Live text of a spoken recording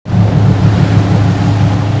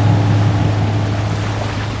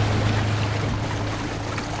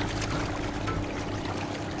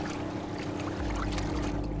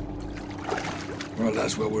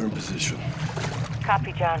Laswell, we're in position.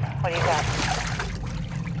 Copy, John. What do you got?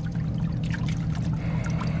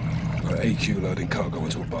 Got AQ loading cargo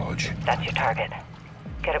into a barge. That's your target.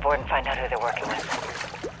 Get aboard and find out who they're working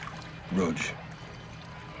with. Rog.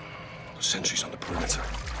 Sentries on the perimeter.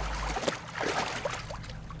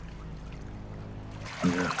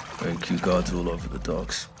 Yeah, AQ guards all over the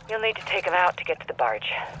docks. You'll need to take them out to get to the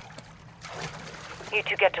barge. You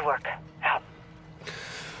two get to work. Out.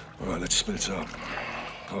 All right, let's split up.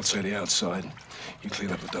 I'll say the outside. You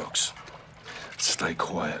clean up the docks. Stay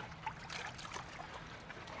quiet.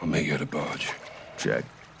 I'll meet you at the barge. Check.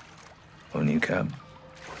 On you, Cab.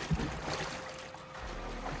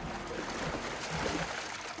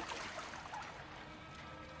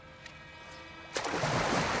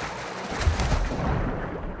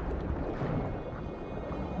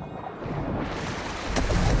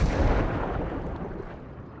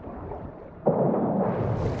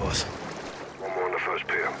 Boss. One more on the first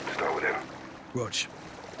pier. Start with him. Rog.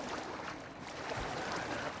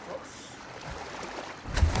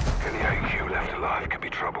 Any AQ left alive could be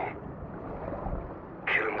trouble.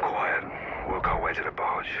 Kill him quiet. Work our way to the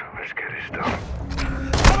barge. Let's get this done.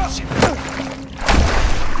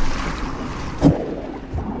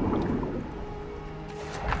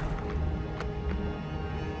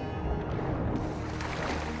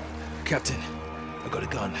 Captain, I got a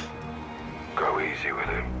gun. Go easy with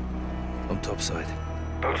him. On topside.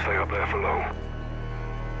 Don't stay up there for long.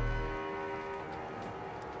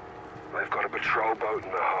 They've got a patrol boat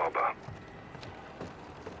in the harbor.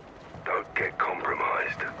 Don't get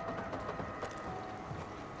compromised.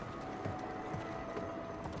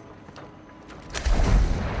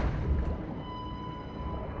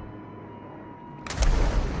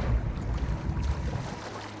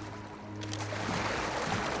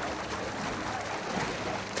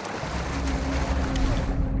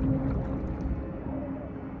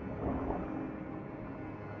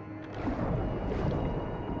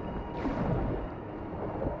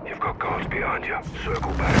 You've got guards behind you.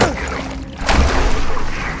 Circle back and get them.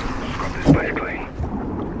 Scrub this place clean.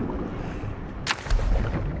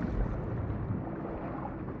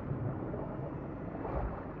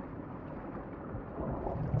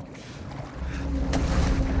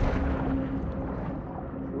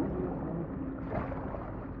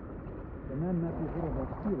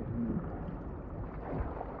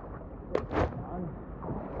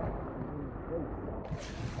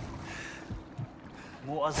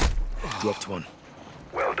 Dropped one.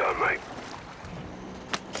 Well done, mate.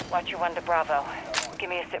 Watch your one to Bravo. Give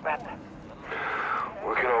me a sit rep.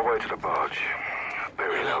 Working our way to the barge.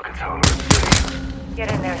 Burying Alcatala at sea.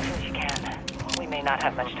 Get in there as soon as you can. We may not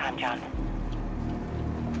have much time, John.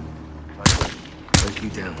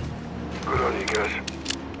 AQ down. Good on you guys.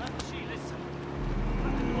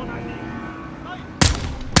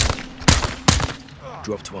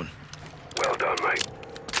 Dropped one. Well done, mate.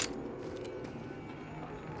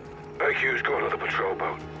 AQ's got another patrol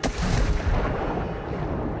boat.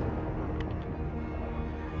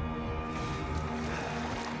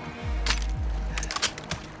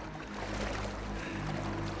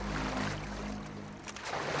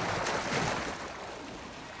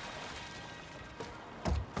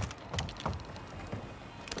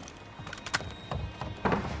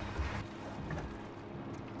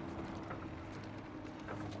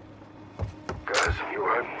 Guys, you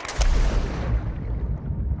alright?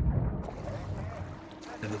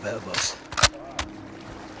 Never better, boss.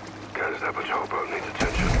 Guys, that patrol boat needs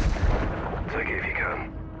attention. Take it if you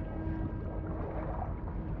can.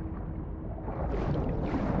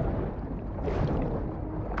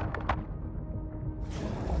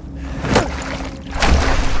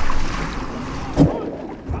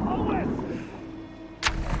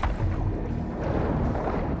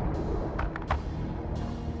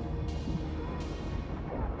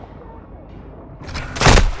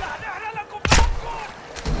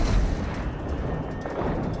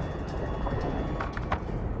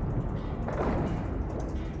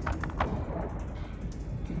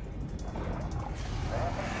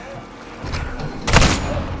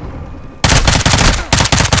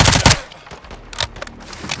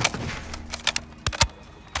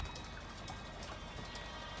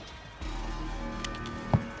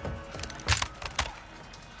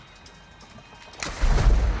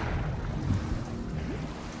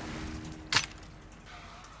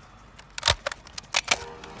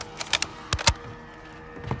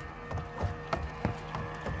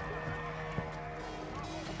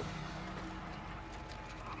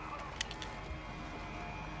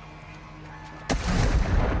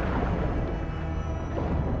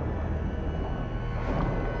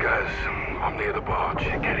 I'm near the barge.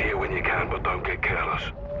 Get here when you can. but don't get careless.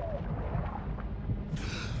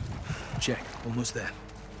 Check. Almost there.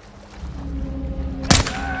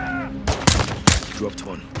 Dropped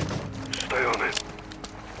one. Stay on it.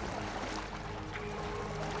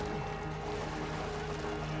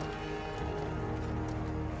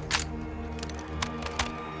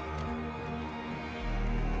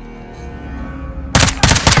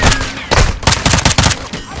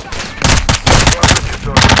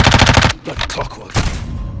 Like clockwork.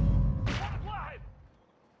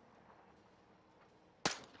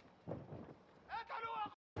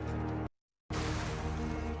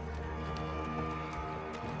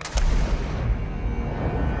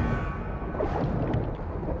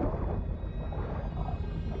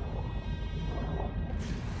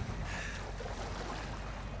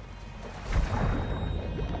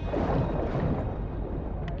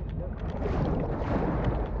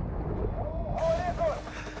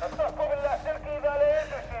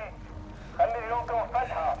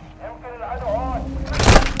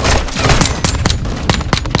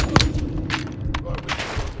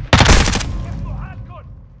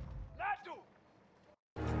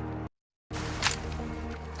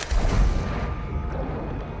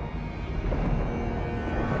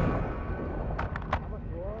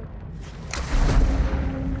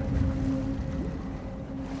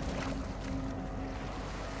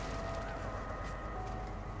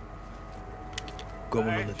 Got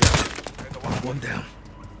one on the deck. One down.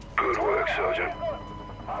 Good work, Sergeant.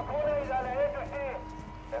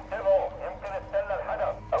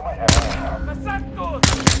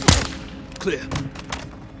 Clear.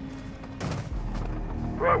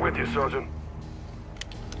 Right with you, Sergeant.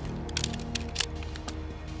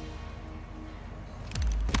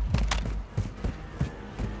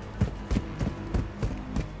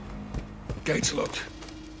 Gates locked.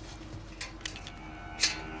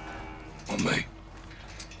 On me.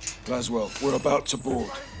 Laswell, we're about to board.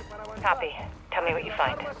 Copy. Tell me what you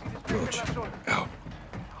find. George, out.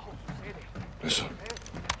 Listen.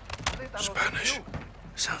 Spanish.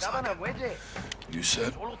 Sounds like it. You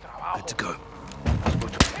said? Good to go.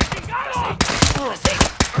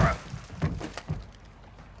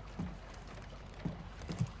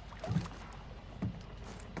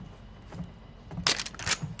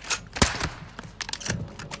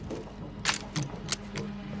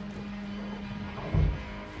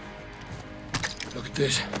 Look at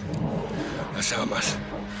this. That's Almas.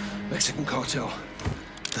 Mexican cartel.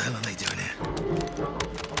 What the hell are they doing here?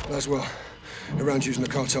 Laswell, Iran's using the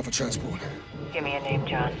cartel for transport. Give me a name,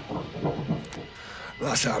 John.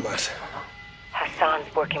 Las Almas.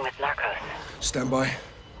 Hassan's working with narcos. Stand by.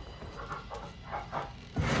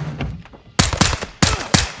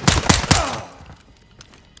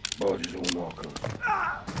 Barges on Marco.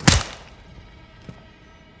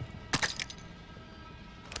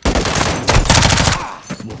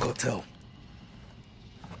 More cartel.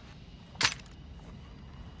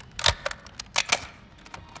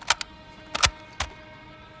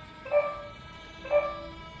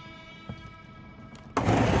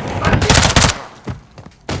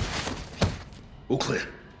 All clear.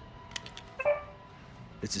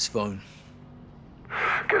 It's his phone.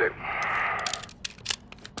 Get it.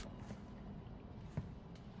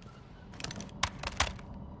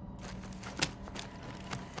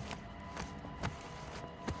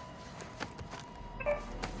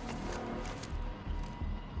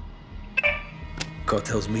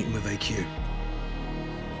 Cartel's meeting with AQ.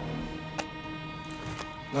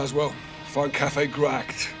 Laswell, find Cafe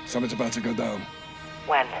Gracht. Something's about to go down.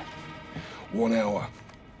 When? 1 hour.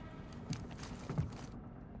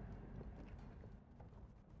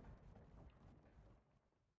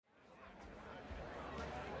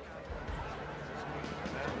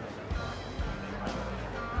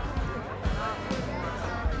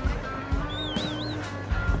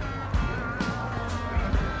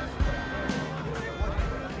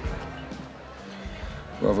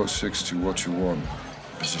 Bravo 6 to what you want.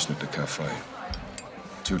 Position at the cafe.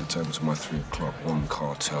 2 of the tables at my 3 o'clock. 1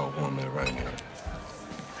 cartel, 1 Iranian.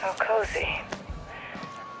 How cozy.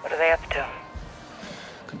 What are they up to?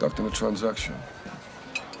 Conducting a transaction.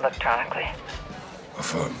 Electronically.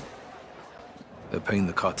 Affirm. They're paying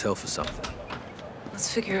the cartel for something.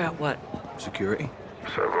 Let's figure out what. Security?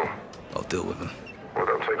 Several. I'll deal with them. Well,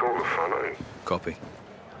 don't take all the fun, eh? Copy.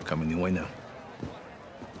 Coming your way now.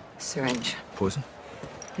 Syringe. Poison?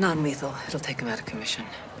 Non-lethal. It'll take him out of commission.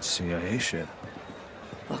 CIA shit.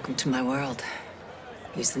 Welcome to my world.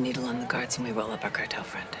 Use the needle on the guards and we roll up our cartel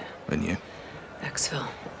friend. And you? Exfil.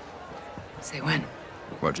 Say when.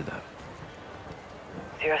 Roger that.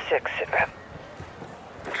 06, sit rep.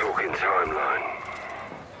 Talking timeline.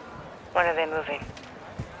 When are they moving?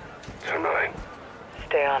 Tonight.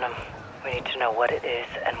 Stay on him. We need to know what it is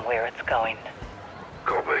and where it's going.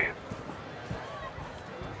 Copy.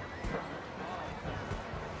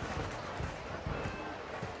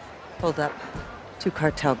 Hold up. 2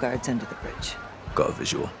 cartel guards under the bridge. Got a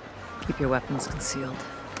visual. Keep your weapons concealed.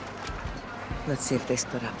 Let's see if they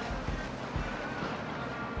split up.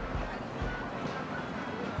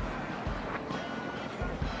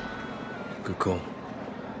 Good call.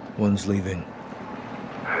 One's leaving.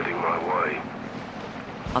 Heading my way.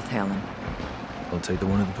 I'll tail him. I'll take the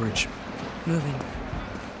one at the bridge. Moving.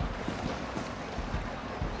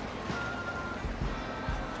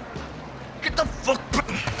 Get the fuck back!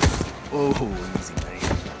 Oh, easy, mate.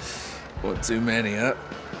 What, too many, huh?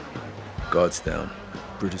 Guards down.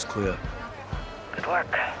 Bridge is clear. Good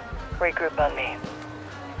work. Regroup on me.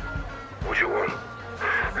 What you want?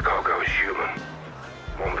 The cargo is human.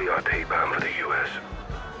 One VIP bound for the US.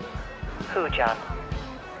 Who, John?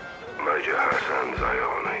 Major Hassan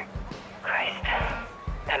Zyani. Christ.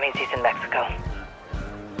 That means he's in Mexico.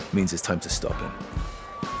 Means it's time to stop him.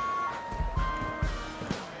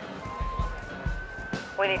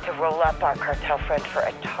 We need to roll up our cartel friend for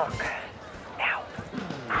a talk. Now.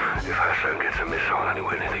 If Hassan gets a missile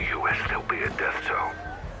anywhere near the US, there'll be a death toll.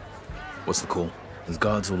 What's the call? There's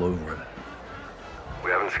guards all over him.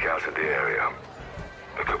 We haven't scouted the area.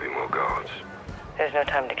 There could be more guards. There's no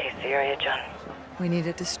time to case the area, John. We need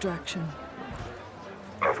a distraction.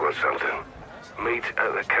 I've got something. Meet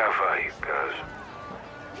at the cafe, guys.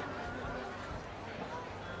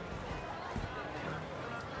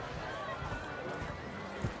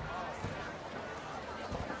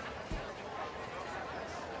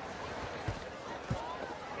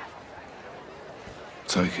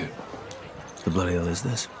 Take it. The bloody hell is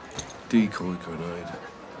this? Decoy grenade.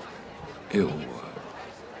 It'll work.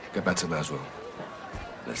 Get back to Laswell.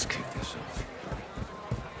 Let's kick this off.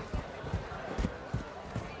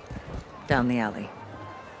 Down the alley.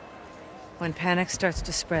 When panic starts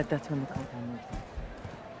to spread, that's when the cartel moves.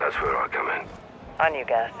 That's where I come in. On you,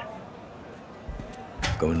 guys.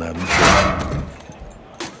 Going loud and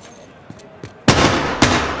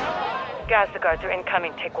Guys, the guards are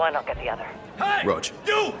incoming. Take one, I'll get the other. Hey! Rog.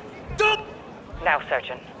 You! Dump! Now,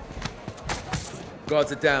 Sergeant.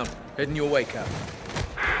 Guards are down. Heading your way, Cap.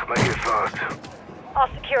 Make it fast. I'll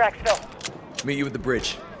secure Exville. Meet you at the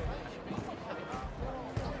bridge.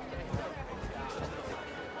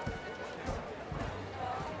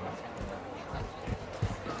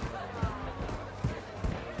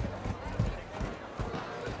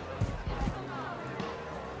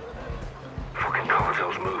 Fucking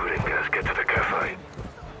cartel's moving in, guys. Get to the cafe.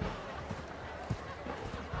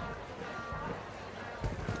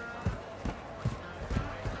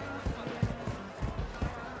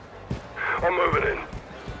 I'm moving in.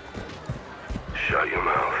 Shut your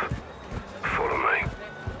mouth. Follow me.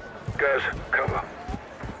 Guys, cover.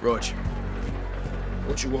 Rog.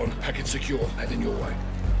 What you want? Package secure. Heading your way.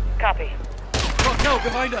 Copy. Cartel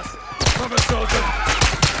behind us! Cover, Sergeant!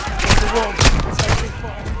 What's wrong? Taking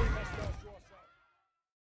fire.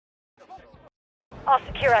 I'll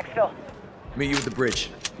secure Exville. Meet you at the bridge.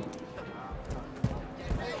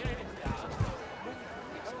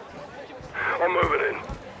 I'm moving in.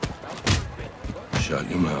 Shut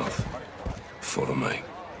your mouth. Follow me.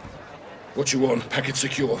 What you want? Package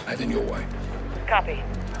secure. Heading your way. Copy.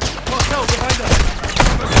 Cartel behind us!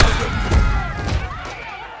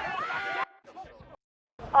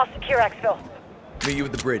 I'll secure Exville. Meet you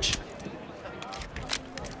at the bridge.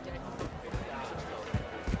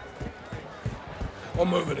 I'm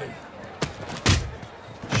moving in.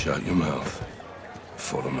 Shut your mouth.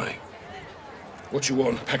 Follow me. What you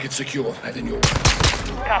want? Package secure. Heading your way.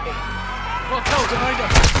 Copy. Cartel behind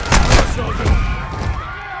us! Sergeant!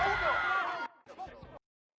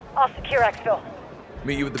 I'll secure Exville.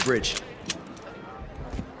 Meet you at the bridge.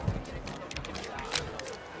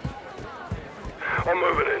 I'm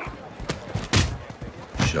moving in.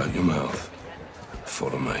 Shut your mouth.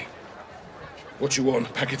 Follow me. What you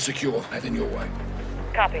want? Package secure. Heading your way.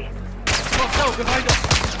 Copy. Cartel behind us!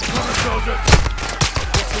 Cover, Sergeant!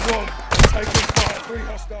 What you want? Taking fire. 3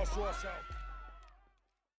 hostiles to our south.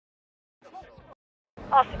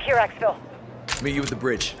 I'll secure Exville. Meet you at the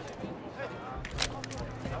bridge.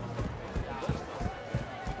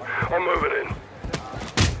 I'm moving in.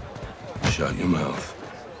 Shut your mouth.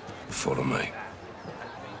 Follow me.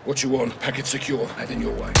 What you want? Package secure. Heading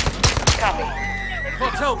your way. Copy.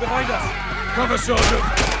 Cartel behind us! Cover, Sergeant!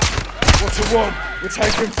 What you want? We're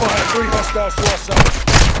taking fire. 3 hostiles to our south.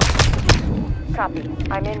 Copy.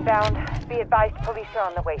 I'm inbound. Be advised, police are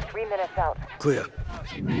on the way. 3 minutes out. Clear.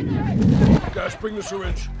 Guys, bring the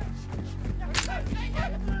syringe.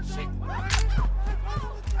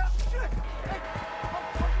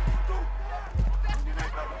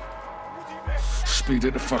 Speed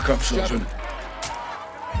it the fuck up, Sergeant.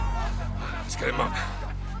 Let's get him up.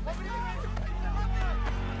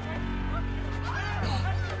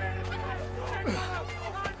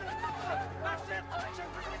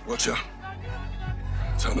 Watch out.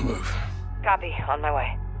 Time to move. Copy. On my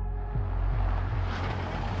way.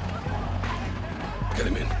 Get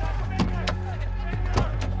him in.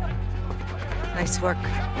 Nice work.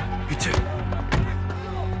 You too.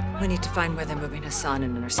 We need to find where they're moving Hassan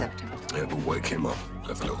and intercept him. Yeah, we'll wake him up.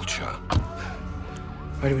 Have a little chat.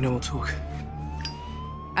 How do we know we'll talk?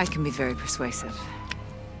 I can be very persuasive.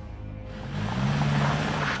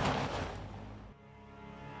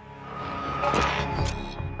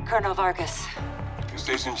 Colonel Vargas.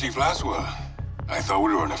 Station Chief Laswell. I thought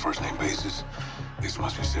we were on a first-name basis. This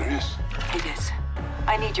must be serious. It is.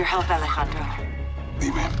 I need your help, Alejandro.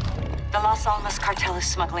 Dime. The Las Almas cartel is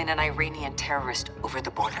smuggling an Iranian terrorist over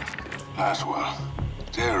the border. Laswell.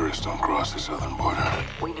 Terrorists don't cross the southern border.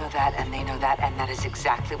 We know that, and they know that, and that is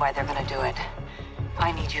exactly why they're gonna do it.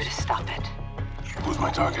 I need you to stop it. Who's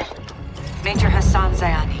my target? Major Hassan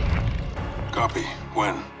Zyani. Copy.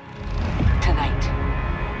 When? Tonight.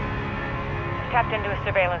 Tapped into a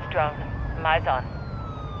surveillance drone. Eyes on.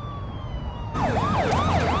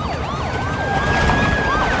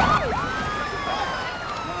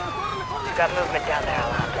 You got movement down there,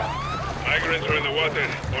 Alejandro. Migrants are in the water.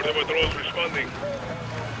 Border patrol's responding.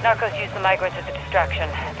 Narcos use the migrants as a distraction.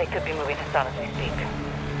 They could be moving Hassan as we speak.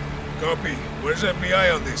 Copy. Where's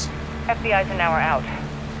FBI on this? FBI's an hour out.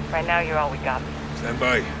 Right now, you're all we got. Stand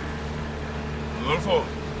by. Rodolfo,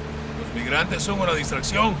 los migrantes son una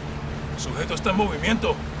distracción. El sujeto está en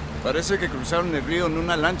movimiento. Parece que cruzaron el río en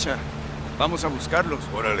una lancha. Vamos a buscarlos.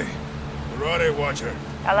 Órale. We're Watcher.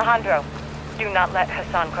 Alejandro, do not let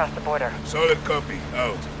Hassan cross the border. Solid copy.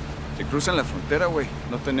 Out. Si cruzan la frontera, güey,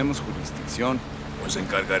 no tenemos jurisdicción. Nos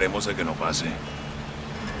encargaremos de que no pase.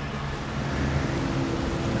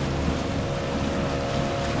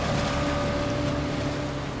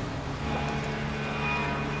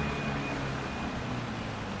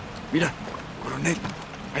 Mira, coronel.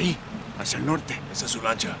 Ahí, hacia el norte. Esa es su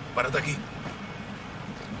lancha. Párate aquí.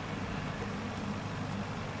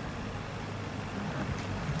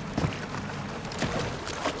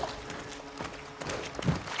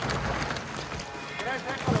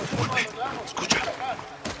 Escucha.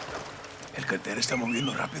 El cartel está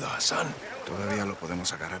moviendo rápido a Hassan. Todavía lo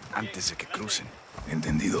podemos agarrar antes de que crucen.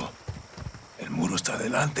 Entendido. El muro está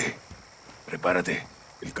adelante. Prepárate.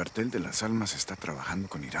 El cartel de las almas está trabajando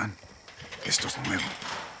con Irán. Esto es nuevo.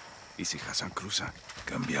 ¿Y si Hassan cruza?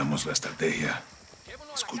 Cambiamos la estrategia.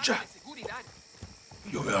 Escucha.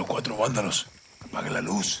 Yo veo a 4 vándalos. Apaga la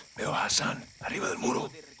luz. Veo a Hassan, arriba del muro.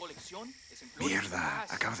 Mierda,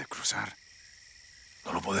 acaba de cruzar.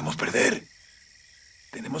 No lo podemos perder.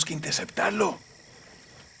 Tenemos que interceptarlo.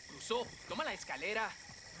 Cruzó. Toma la escalera.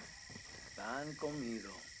 Tan comido.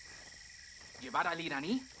 Llevar al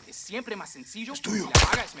iraní es siempre más sencillo. Es tuyo. La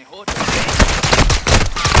paga es mejor.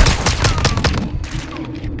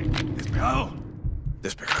 Despejado.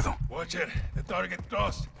 Despejado. Watcher, the target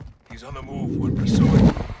crossed. He's on the move. We're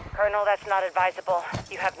pursuing. Colonel, that's not advisable.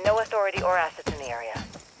 You have no authority or assets in the area.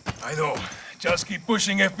 I know. Just keep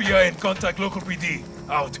pushing FBI and contact local PD.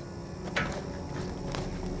 Out.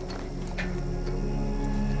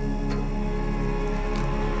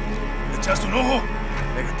 ¿Le echaste un ojo?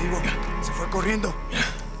 Negativo. Se fue corriendo.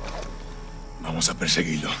 Vamos a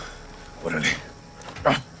perseguirlo. Órale.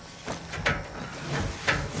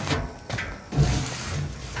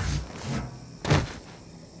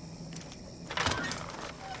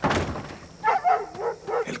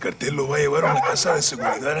 El cartel lo va a llevar a una casa de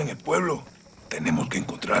seguridad en el pueblo. Tenemos que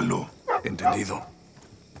encontrarlo. Entendido.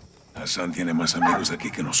 Hassan tiene más amigos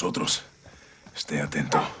aquí que nosotros. Esté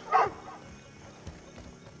atento.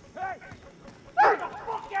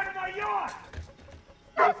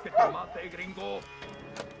 ¿Es que te mate, gringo?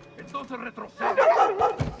 Entonces retrocede.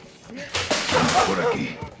 Por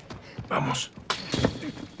aquí. Vamos.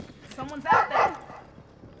 Someone's out there.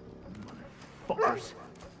 Fuckers.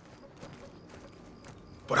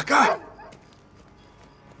 ¡Por acá!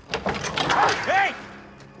 Hey!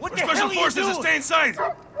 What the hell are you doing? Stay inside!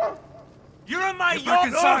 You're in my Get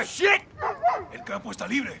back yard! inside. Oh, shit! El campo está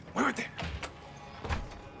libre. Muévete.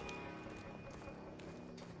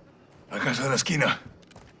 La casa de la esquina.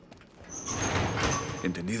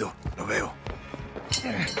 Entendido. Lo veo.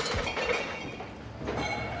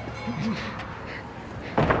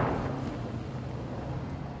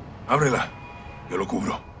 Ábrela. Yo lo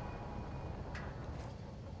cubro.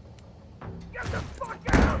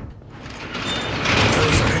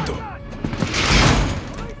 Cuidado, sargento.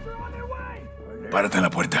 Párate en la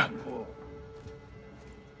puerta.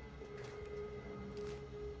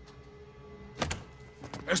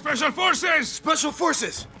 Special Forces! Special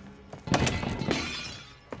Forces!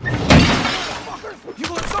 You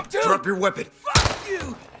want some too? Drop your weapon. Fuck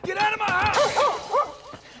you! Get out of my house!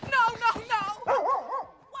 No, no, no!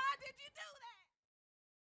 Why did you do that?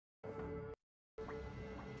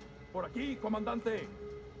 Por aquí, comandante.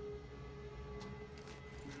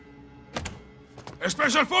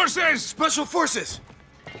 Special Forces! Special Forces!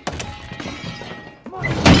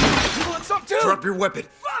 You want some too? Drop your weapon.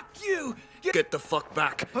 Fuck you! Get the fuck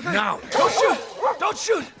back. Now! Don't shoot! Don't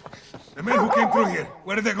shoot! The men who came through here,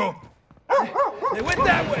 where did they go? They went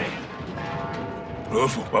that way.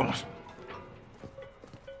 Rodolfo, vamos.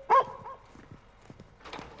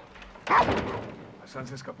 Hassan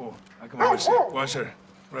se escapó. Hay que moverse. Watcher,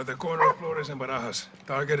 we're at the corner of Flores and Barajas.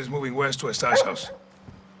 Target is moving west to a stash house.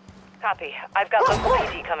 Copy. I've got local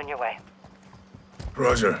PD coming your way.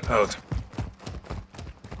 Roger, out.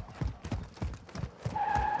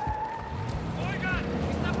 Oigan,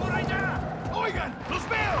 está por allá. Oigan, los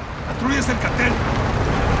veo. Patrullas del cartel.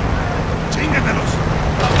 ¡Chíngatelos!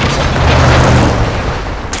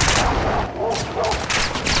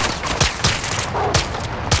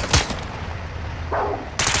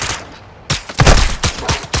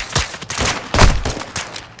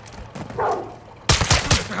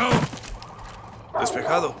 Despejado.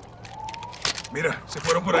 Despejado. Mira, se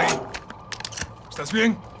fueron por ahí. ¿Estás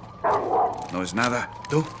bien? No es nada.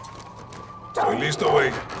 ¿Tú? Estoy listo,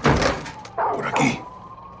 güey. Por aquí.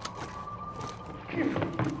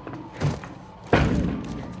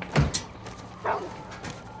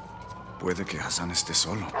 Puede que Hassan esté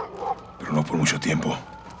solo. Pero no por mucho tiempo.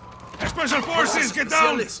 Special Forces, get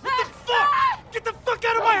down! What the fuck? Get the fuck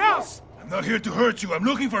out of my house! I'm not here to hurt you. I'm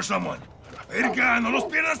looking for someone. Verga, no los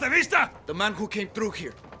pierdas de vista! The man who came through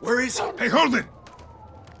here. Where is he? Hey, hold it!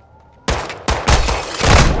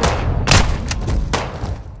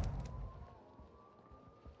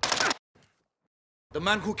 The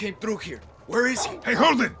man who came through here. Where is he? Hey,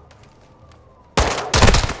 hold it!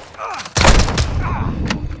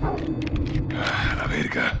 La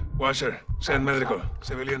verga. Watcher, send medical.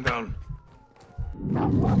 Civilian down.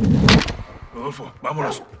 Rodolfo,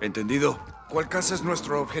 vámonos. Entendido. ¿Cuál casa es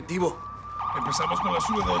nuestro objetivo? Empezamos con la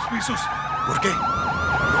suba de 2 pisos. ¿Por qué?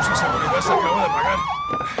 Luz y seguridad se acaba de pagar.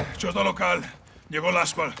 Choto local. Llegó el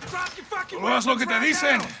asphalt. Tú haz lo que te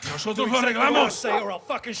dicen. Nosotros lo arreglamos. Say or I'll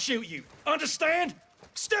fucking shoot you. Understand?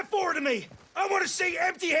 Step forward to me. I want to see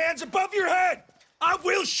empty hands above your head. I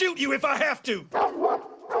will shoot you if I have to.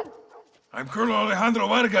 I'm Colonel Alejandro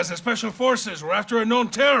Vargas of Special Forces. We're after a known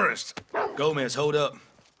terrorist. Gomez, hold up.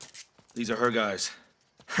 These are her guys.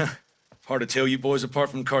 Hard to tell you boys apart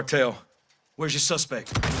from cartel. Where's your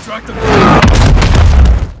suspect? Track them.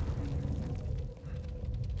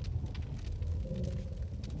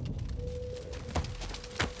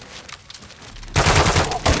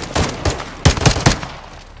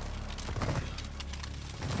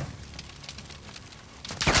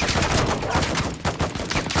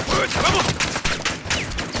 ¡Vamos!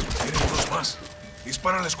 Tienen unos más.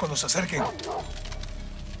 Dispárales cuando se acerquen.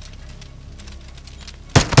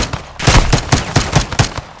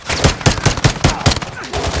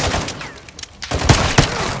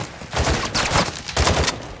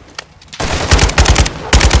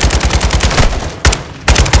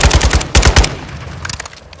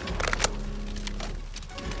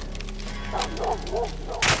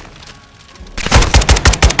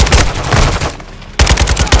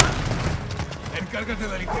 Encárgate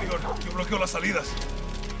del interior. Yo bloqueo las salidas.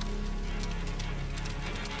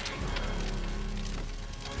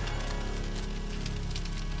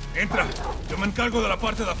 Entra. Yo me encargo de la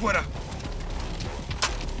parte de afuera.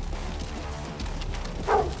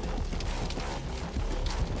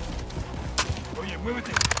 Oye,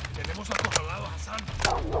 muévete. Tenemos acorralado a Hassan.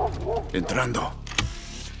 Entrando.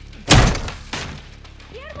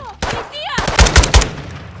 ¡Siervo! ¡Policía!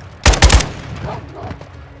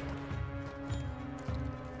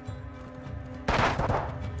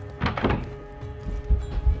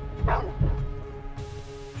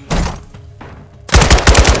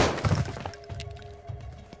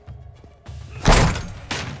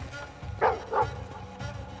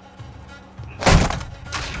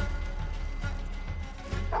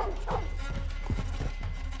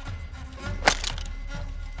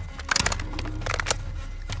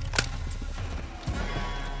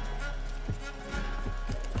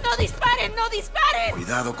 ¡No disparen! ¡No disparen!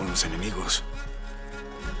 Cuidado con los enemigos.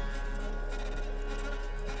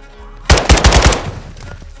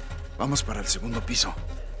 Vamos para el segundo piso.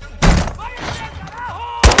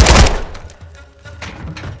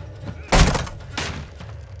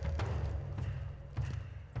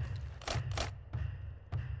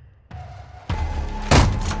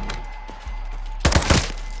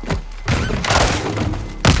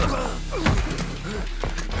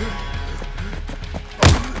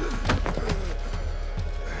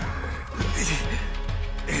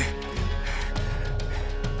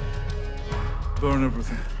 Burn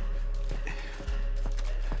everything.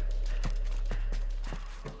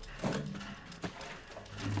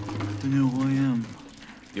 Do you know who I am?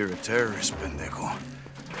 You're a terrorist, pendejo.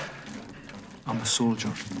 I'm a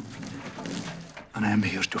soldier. And I am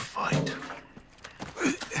here to fight.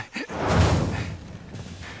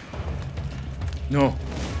 No.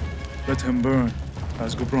 Let him burn,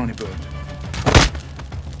 as Ghorbrani burned.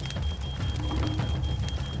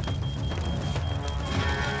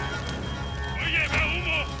 Oye, veo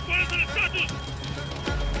humo. ¿Cuál es el estatus?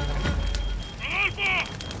 ¡Rodolfo!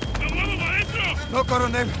 ¡Me muevo para adentro! No,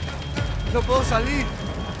 coronel. No puedo salir.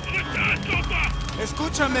 ¿Dónde estás, tropa?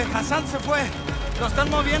 Escúchame, Hassan se fue. Lo están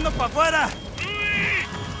moviendo para afuera.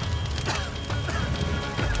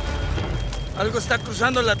 Algo está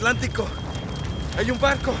cruzando el Atlántico. Hay un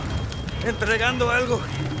barco entregando algo.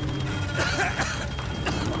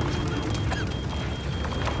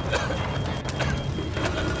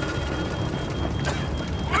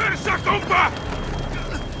 ¡Fuerza, compa!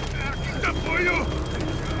 ¡Aquí te apoyo!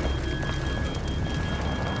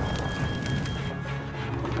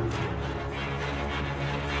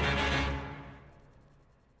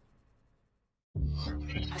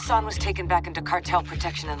 Hassan was taken back into cartel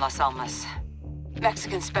protection in Las Almas.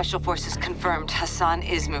 Mexican Special Forces confirmed Hassan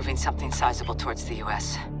is moving something sizable towards the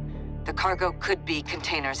U.S. The cargo could be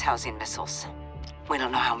containers housing missiles. We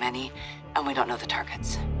don't know how many, and we don't know the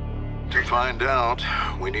targets. To find out,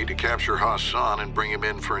 we need to capture Hassan and bring him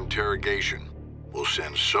in for interrogation. We'll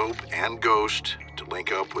send Soap and Ghost to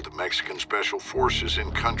link up with the Mexican Special Forces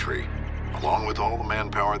in country, along with all the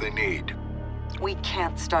manpower they need. We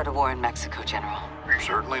can't start a war in Mexico, General.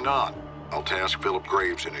 Certainly not. I'll task Philip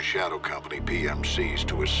Graves and his shadow company, PMCs,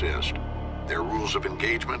 to assist. Their rules of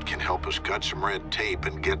engagement can help us cut some red tape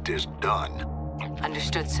and get this done.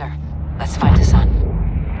 Understood, sir. Let's find Hassan.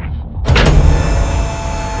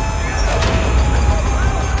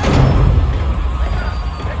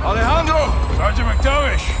 Alejandro! Sergeant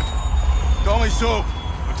McTavish! Call me Soap.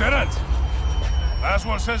 Lieutenant! Last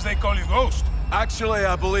one says they call you Ghost. Actually,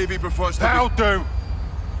 I believe he prefers to That'll do!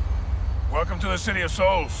 Welcome to the City of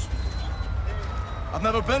Souls. I've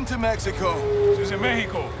never been to Mexico. This is in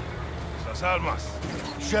Mexico. Las Almas.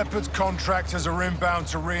 Shepard's contractors are inbound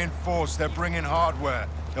to reinforce. They're bringing hardware.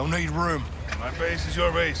 They'll need room. My base is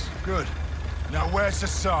your base. Good. Now where's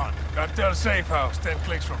Hassan? Cartel safe house, 10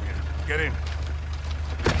 clicks from here. Get in.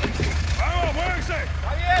 ¡Vamos, muévense!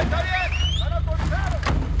 ¡Está bien, está bien! ¡Están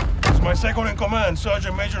autorizados! It's my second in command,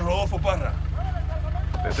 Sergeant Major Rodolfo Parra.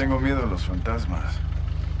 Le tengo miedo a los fantasmas.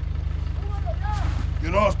 You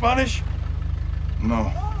know Spanish?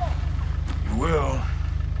 No. You will.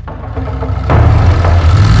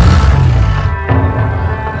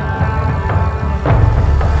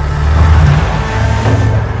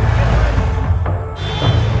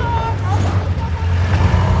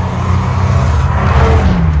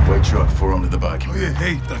 White truck, 4 under the back. Oh, yeah,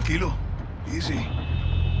 hey, tranquilo. Easy.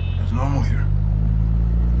 It's normal here.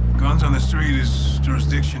 Guns on the street is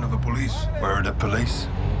jurisdiction of the police. Where are the police?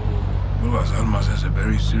 Well, Las Almas has a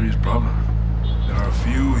very serious problem. There are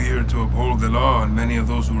few here to uphold the law, and many of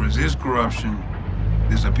those who resist corruption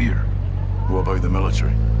disappear. What about the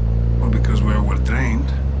military? Well, because we're well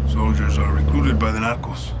trained, soldiers are recruited by the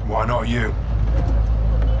narcos. Why not you?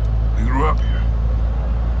 We grew up here.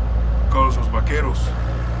 Call us los vaqueros,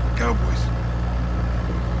 the cowboys.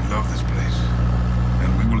 We love this place,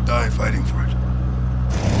 and we will die fighting for it.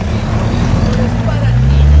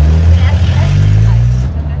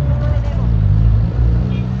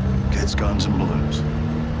 Kids, guns, and balloons.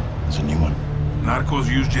 It's a new one. Narcos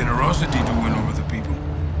use generosity to win over the people.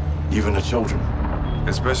 Even the children.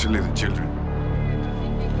 Especially the children.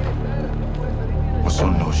 What's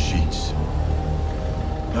on those sheets?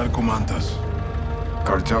 Narcomantas.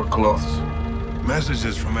 Cartel cloths.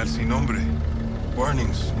 Messages from El Sin Nombre.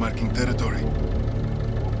 Warnings marking territory.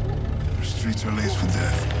 Our streets are laced with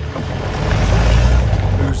death.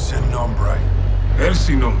 Who's Sin Nombre? El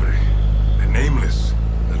Sin Nombre. The nameless.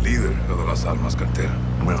 The leader of the Las Almas cartel.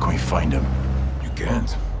 Where can we find him? You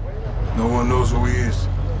can't. No one knows who he is.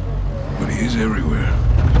 But he is everywhere.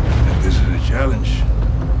 And this is a challenge.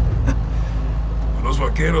 Los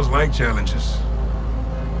vaqueros like challenges.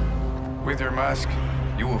 With your mask,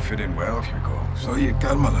 you will fit in well here, Ghost. Oye,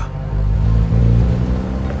 cálmala.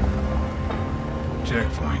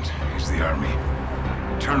 Checkpoint is the army.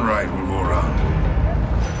 Turn right, we'll go around.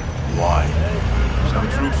 Why? Some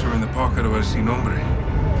troops are in the pocket of El Sin Nombre.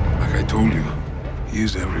 Like I told you, he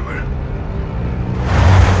is everywhere.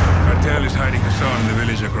 Cartel is hiding Hassan in the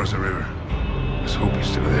village across the river. Let's hope he's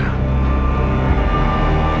still there.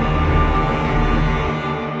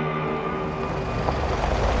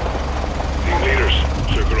 Team leader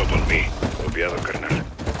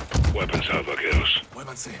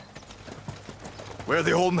see. Where are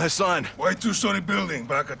they holding Hassan? White two-story building,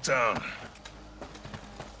 back of town.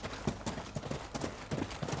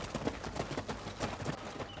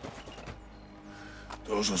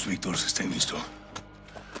 Todos los Víctors estén listos.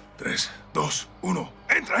 3, 2, 1.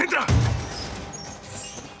 ¡Entra, entra!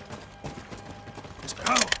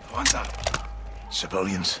 Despejado, avanza.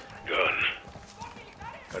 Civilians. Gun.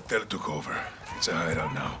 Cartel took over. It's a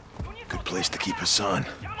hideout now. Good place to keep Hassan.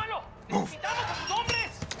 Move.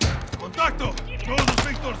 ¡Contacto! ¡Todos los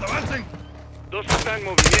Víctors, avancen! Dos están en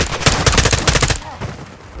movimiento.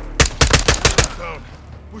 Down.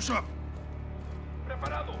 Push up.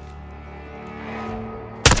 Preparado.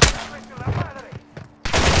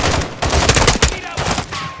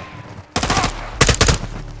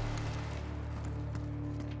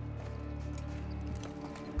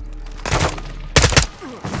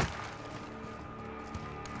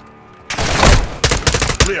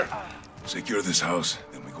 Clear. Secure this house,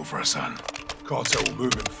 then we go for Hassan. Cartel will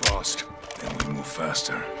move in fast. Then we move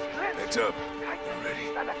faster. Heads up. We're ready.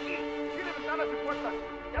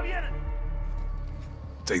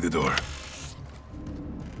 Take the door.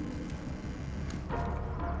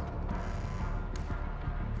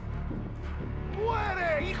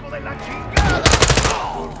 ¡Muere, hijo de la chingada!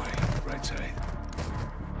 Doorway, right side.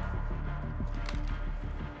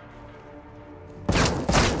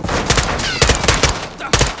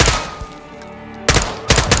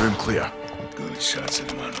 Room clear. Good shots,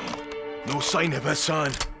 hermano. No sign of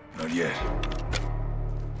Hassan. Not yet.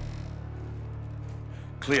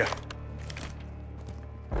 Clear.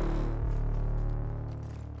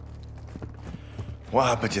 What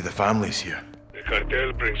happened to the families here? The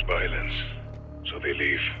cartel brings violence, so they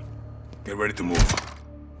leave. Get ready to move.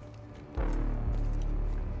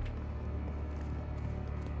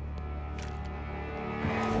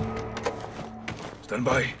 Stand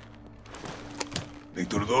by.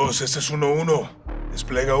 Víctor 2, este es 1-1.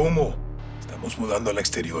 Despliega humo. Estamos mudando al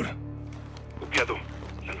exterior. Copiado.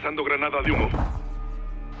 Lanzando granada de humo.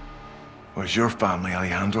 Where's your family,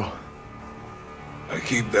 Alejandro? I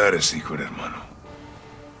keep that a secret, hermano.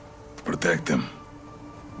 Protect them.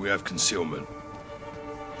 We have concealment.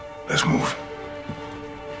 Let's move.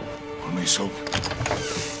 On me, Soap.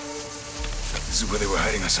 This is where they were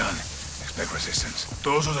hiding Hassan. Expect resistance.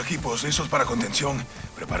 Todos los equipos listos para contención.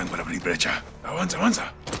 Preparen para abrir brecha. Avanza,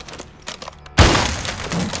 avanza.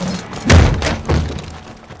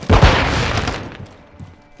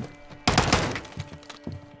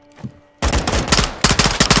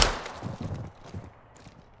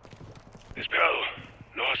 Despejado.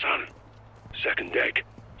 No Hassan. Second deck.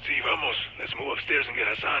 Sí, vamos. Let's move upstairs and get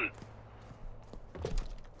Hassan.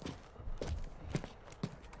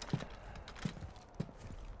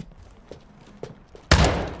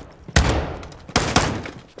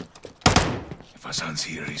 If Hassan's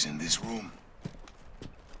here, he's in this room.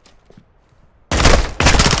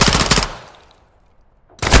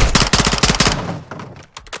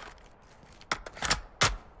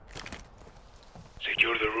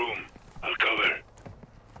 Secure the room. I'll cover.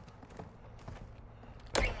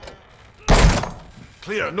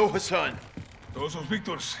 Clear, no Hassan. Todos los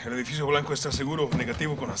Víctors. El edificio blanco está seguro.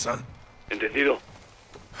 Negativo con Hassan. Entendido.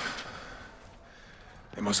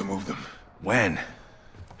 They must have moved them. When?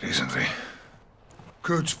 Recently.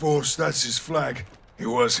 Quds Force, that's his flag. He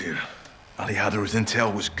was here. Alejandro's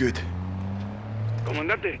intel was good.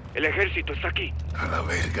 Comandante, el ejército está aquí. A la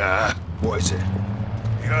verga. What is it?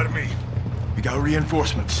 The army. We got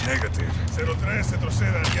reinforcements. Negative. 03,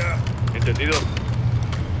 retrocedan ya. Entendido.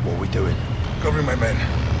 What are we doing? Covering my men.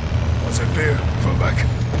 Once they're clear, fall back.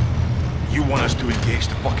 You want us to engage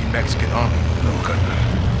the fucking Mexican army? No,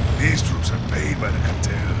 Colonel. These troops are paid by the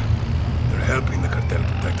cartel. They're helping the cartel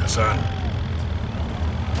protect Hassan.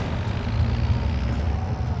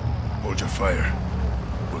 Hold your fire.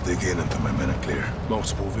 We'll dig in until my men are clear.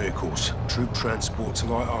 Multiple vehicles. Troop transports,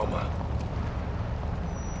 light armor.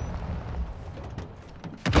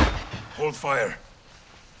 Hold fire.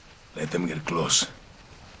 Let them get close.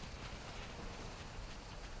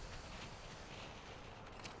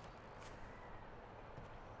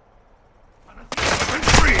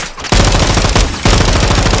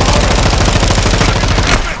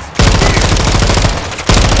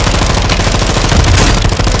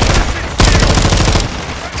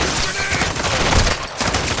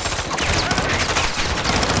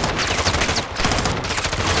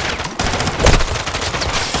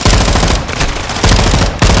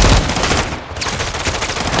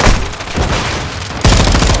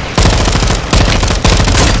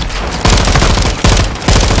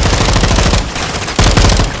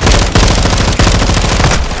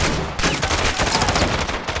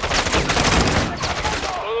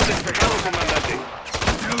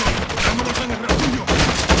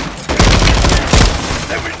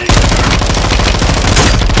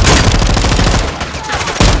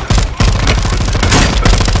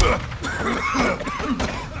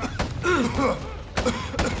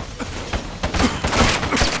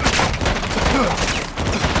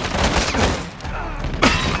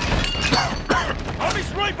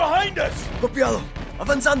 Copiado.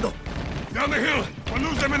 Avanzando. Down the hill. We'll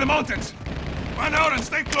lose them in the mountains. Find out and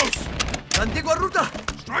stay close. La antigua ruta.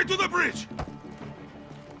 Straight to the bridge.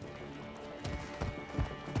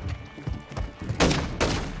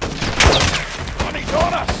 Money's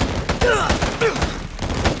on us!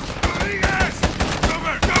 Rodriguez!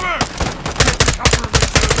 Cover! Cover! Cover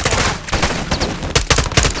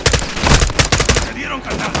 ¡Se dieron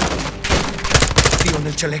canal! Tío en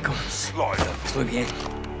el chaleco. Slide. Estoy bien.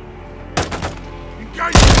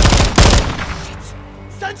 Engage!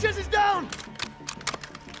 Sanchez is down!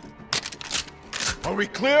 Are we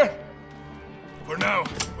clear? For now,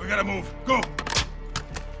 we gotta move. Go!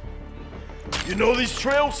 You know these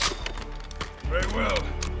trails? Very well.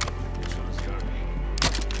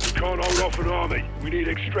 We can't hold off an army. We need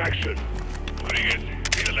extraction. Rodriguez,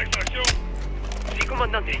 ¿tienes la extracción? Sí,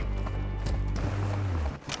 comandante.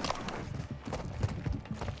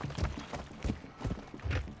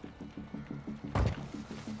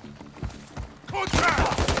 Contact!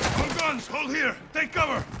 All guns, hold here. Take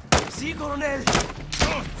cover. Sí, coronel.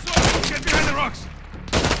 So, get behind the rocks.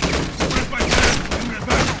 Suppress by fire and get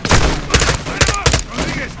back. Line them up!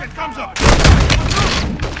 Rodriguez, get comes up.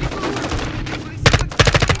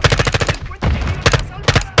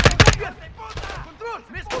 ¡Control!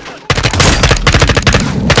 ¡Me escuchan!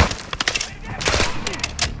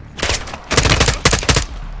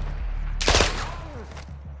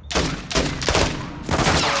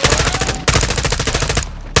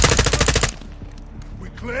 We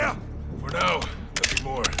clear? For now, there'll be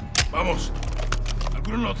more. Vamos.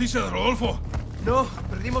 ¿Alguna noticia de Rodolfo? No,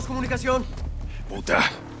 perdimos comunicación. Puta.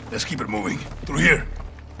 Let's keep it moving. Through here.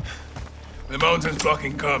 The mountain's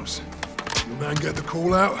blocking comms. Your man get the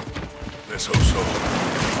call out? Let's hope so.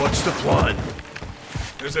 What's the plan?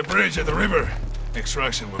 There's a bridge at the river.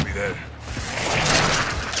 Extraction will be there.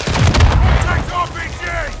 Contact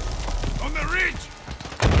RPG! On the ridge!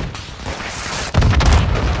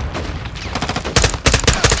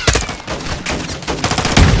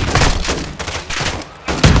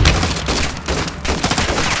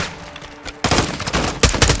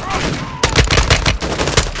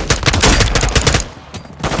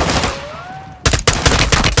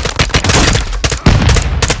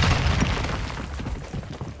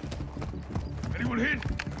 Anyone hit?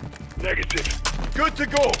 Negative. Good to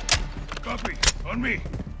go. Copy. On me.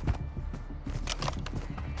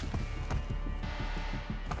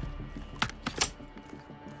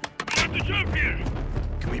 We have to jump here.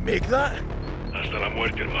 Can we make that? Hasta la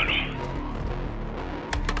muerte, hermano.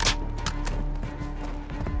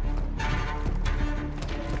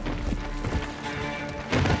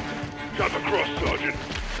 Jump across, Sergeant.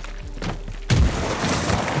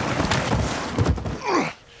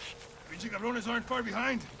 Pinche cabrones aren't far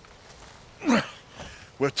behind.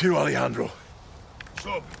 Where to, Alejandro?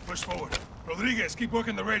 So, push forward. Rodriguez, keep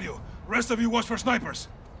working the radio. Rest of you watch for snipers.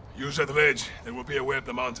 Use that ledge. There will be a way up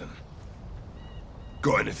the mountain.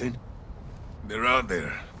 Got anything? They're out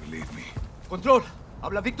there, believe me. Control.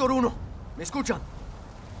 Habla Víctor 1. ¿Me escuchan?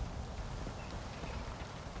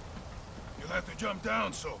 You'll have to jump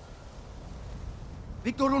down, so.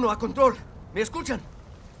 Víctor 1 a control. ¿Me escuchan?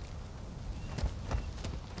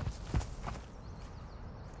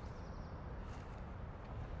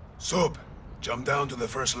 Soap, jump down to the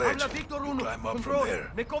first ledge. Habla Víctor 1. Climb up Control. from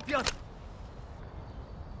there. ¿Me copian?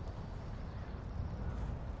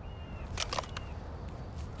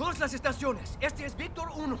 Todas las estaciones. Este es Víctor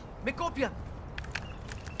 1. ¿Me copian?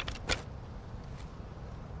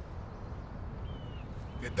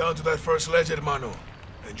 Get down to that first ledge, hermano.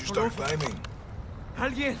 And you start climbing.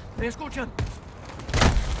 ¿Alguien? ¿Me escuchan?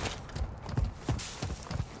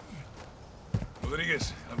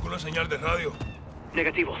 Rodriguez, ¿alguna señal de radio?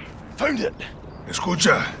 Negativo. Found it.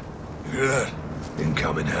 Escucha. You hear that?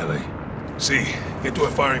 Incoming heli. See, get to a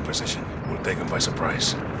firing position. We'll take them by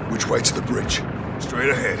surprise. Which way to the bridge? Straight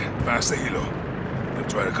ahead, past the hilo. They'll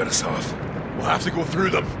try to cut us off. We'll have to go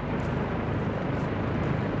through them.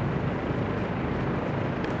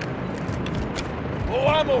 Low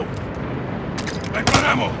ammo! I've got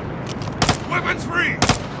ammo! Weapons free!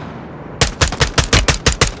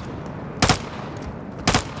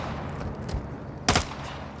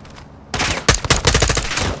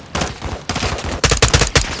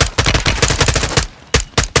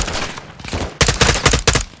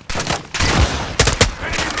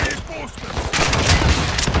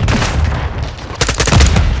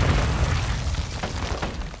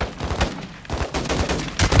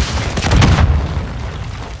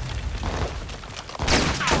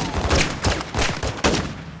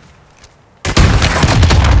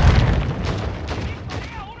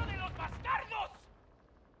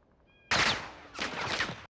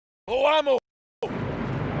 Low ammo! I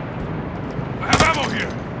have ammo here!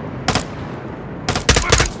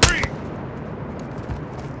 Weapons free!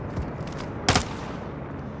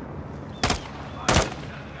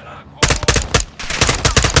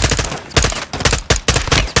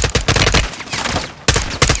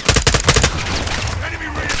 Enemy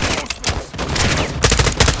reinforcements!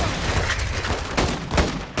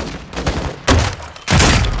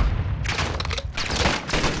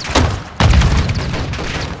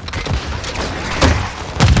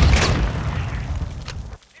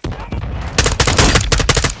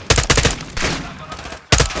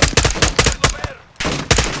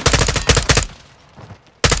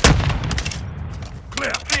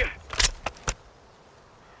 Clear!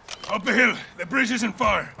 Up the hill! The bridge is in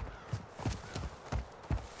fire!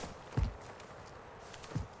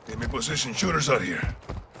 Give me position. Shooters out here.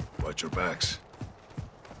 Watch your backs.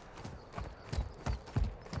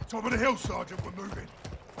 Top of the hill, Sergeant. We're moving.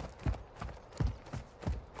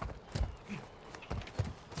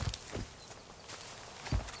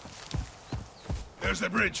 There's the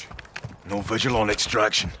bridge. No vigil on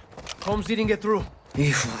extraction. Holmes didn't get through.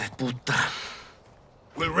 Hijo de puta.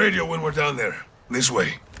 We'll radio when we're down there. This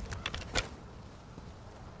way.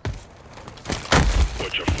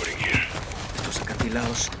 Watch your footing here. Los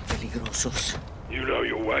acantilados son peligrosos. You know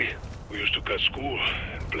your way. We used to cut school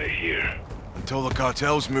and play here. Until the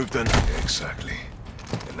cartels moved in. Exactly.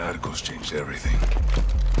 The narcos changed everything.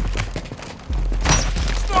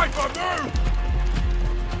 Sniper, move!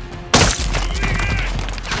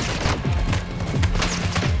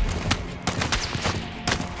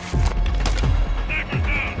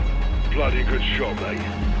 Bloody good shot, mate.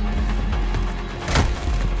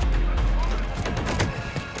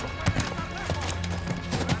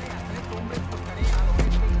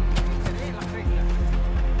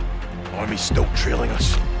 Army's still trailing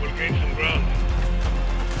us. We'll gain some ground.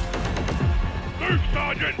 Move,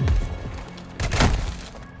 Sergeant!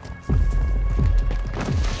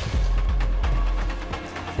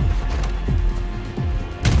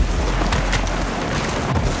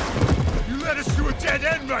 You led us to a dead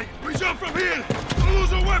end, mate! We jump from here! We'll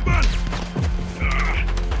lose a weapon!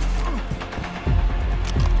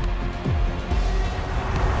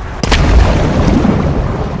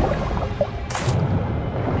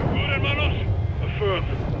 Good, hermanos? Affirm.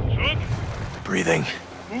 Son? Breathing.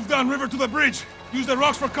 Move downriver to the bridge. Use the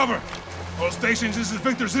rocks for cover. All stations, this is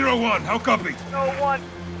Victor 01. How copy? No one.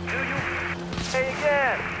 Do you say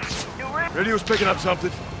again? You Radio's picking up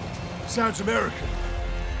something. Sounds American.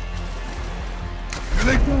 Here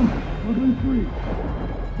they come. Ugly free.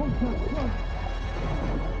 Contact, front.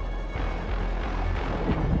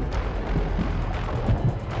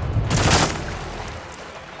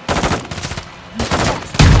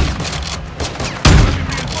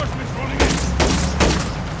 Reinforcements rolling in.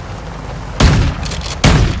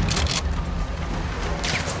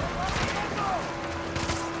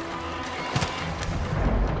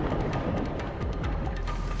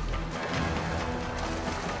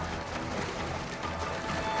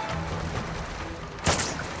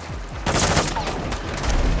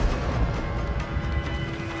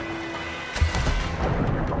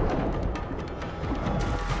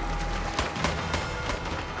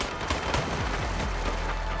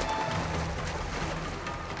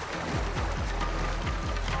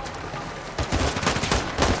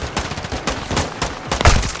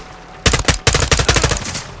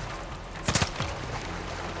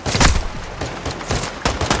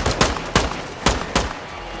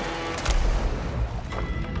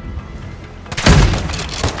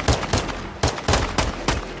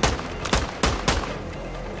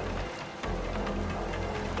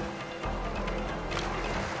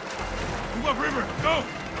 Move upriver, go!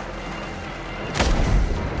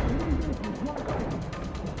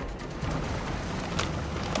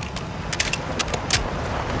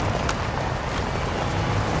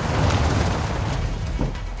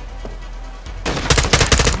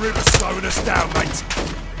 The river's slowing us down, mate.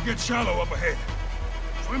 It gets shallow up ahead.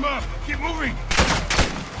 Swim up, keep moving!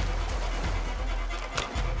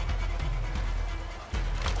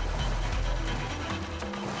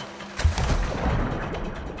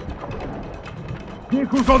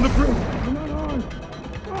 Vehicles on the bridge! They're not ours!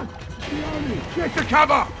 Fuck! The army! Get to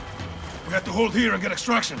cover! We have to hold here and get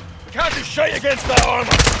extraction. We can't do shit against that armor!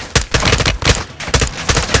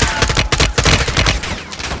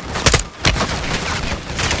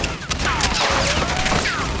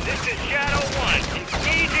 This is Shadow 1.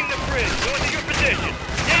 Engaging the bridge. Go into your position.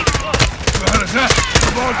 Stay close. What the hell is that?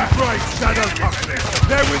 Commander Graves, Shadow Company.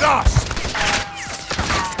 They're with us!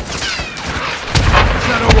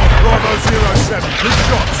 Shadow 1, Bravo 07. Good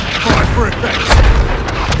shots. Fire for effect.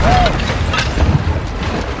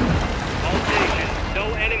 All stations,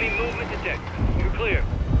 no enemy movement detected. You're clear.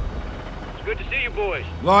 It's good to see you boys.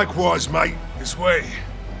 Likewise, mate. This way.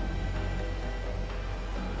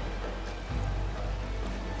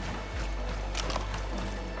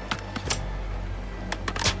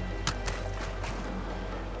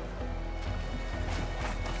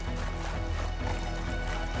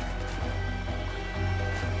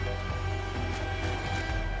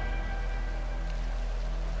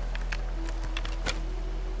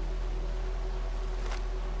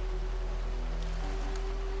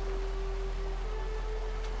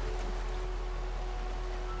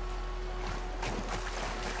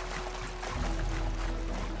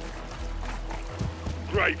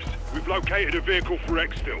 Graves, we've located a vehicle for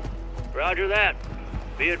exfil. Roger that.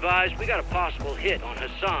 Be advised, we got a possible hit on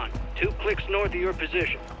Hassan, 2 clicks north of your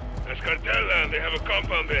position. That's cartel land. They have a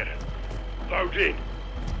compound there. Load in.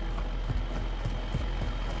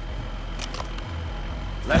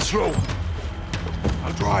 Let's roll.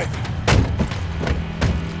 I'll drive.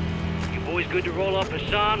 You boys good to roll up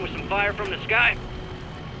Hassan with some fire from the sky?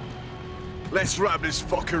 Let's wrap this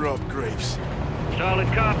fucker up, Graves. Solid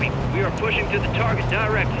copy. We are pushing to the target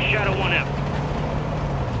directly. Shadow 1 out.